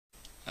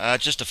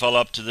Just to follow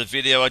up to the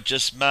video I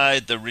just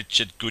made, the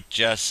Richard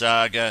Gutjahr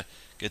saga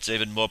gets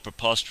even more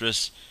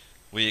preposterous.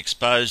 We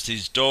exposed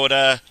his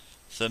daughter,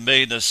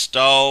 Thamina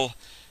Stoll,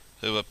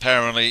 who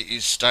apparently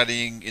is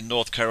studying in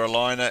North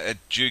Carolina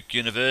at Duke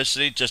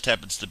University, just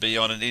happens to be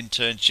on an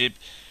internship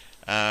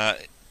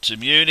to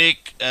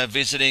Munich,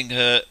 visiting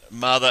her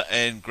mother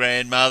and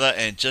grandmother,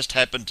 and just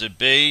happened to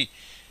be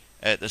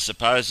at the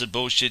supposed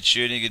bullshit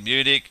shooting in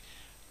Munich,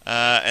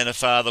 and her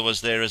father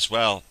was there as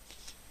well.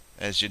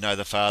 As you know,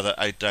 the father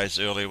 8 days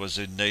earlier was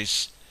in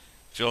Nice,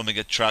 filming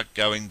a truck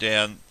going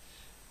down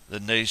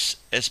the Nice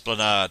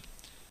Esplanade.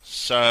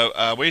 So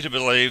are we to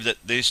believe that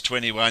this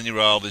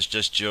 21-year-old is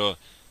just your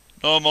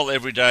normal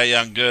everyday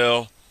young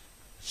girl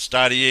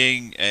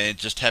studying and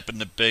just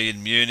happened to be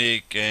in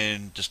Munich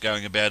and just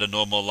going about a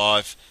normal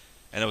life,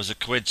 and it was a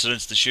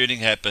coincidence the shooting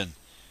happened?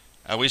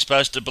 Are we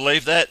supposed to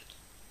believe that,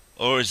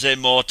 or is there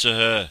more to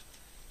her?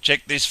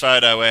 Check this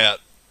photo out.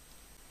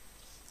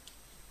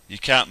 You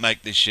can't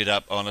make this shit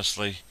up,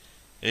 honestly.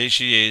 Here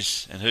she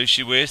is, and who's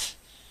she with?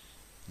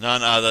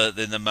 None other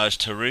than the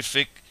most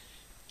horrific,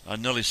 I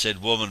nearly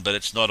said woman, but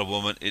it's not a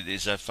woman, it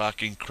is a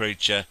fucking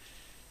creature.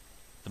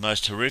 The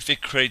most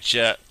horrific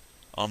creature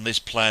on this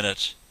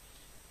planet.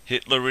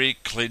 Hillary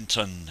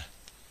Clinton.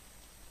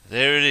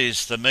 There it is,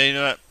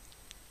 Thamina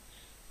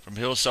from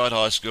Hillside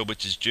High School,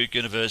 which is Duke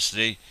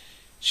University.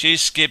 She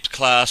skipped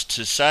class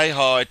to say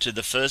hi to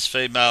the first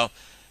female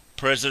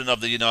President of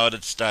the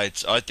United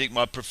States. I think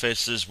my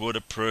professors would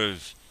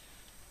approve.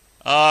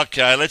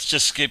 Okay, let's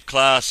just skip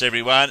class,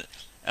 everyone,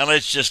 and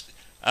let's just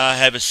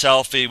have a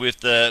selfie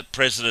with the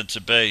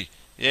President-to-be.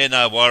 Yeah,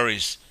 no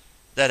worries.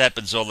 That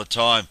happens all the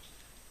time.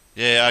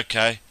 Yeah,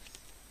 okay.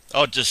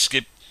 I'll just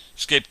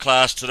skip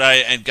class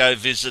today and go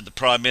visit the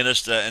Prime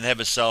Minister and have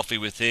a selfie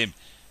with him.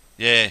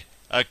 Yeah,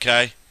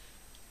 okay.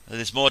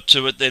 There's more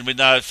to it than we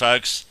know,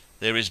 folks.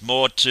 There is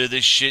more to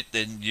this shit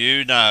than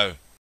you know.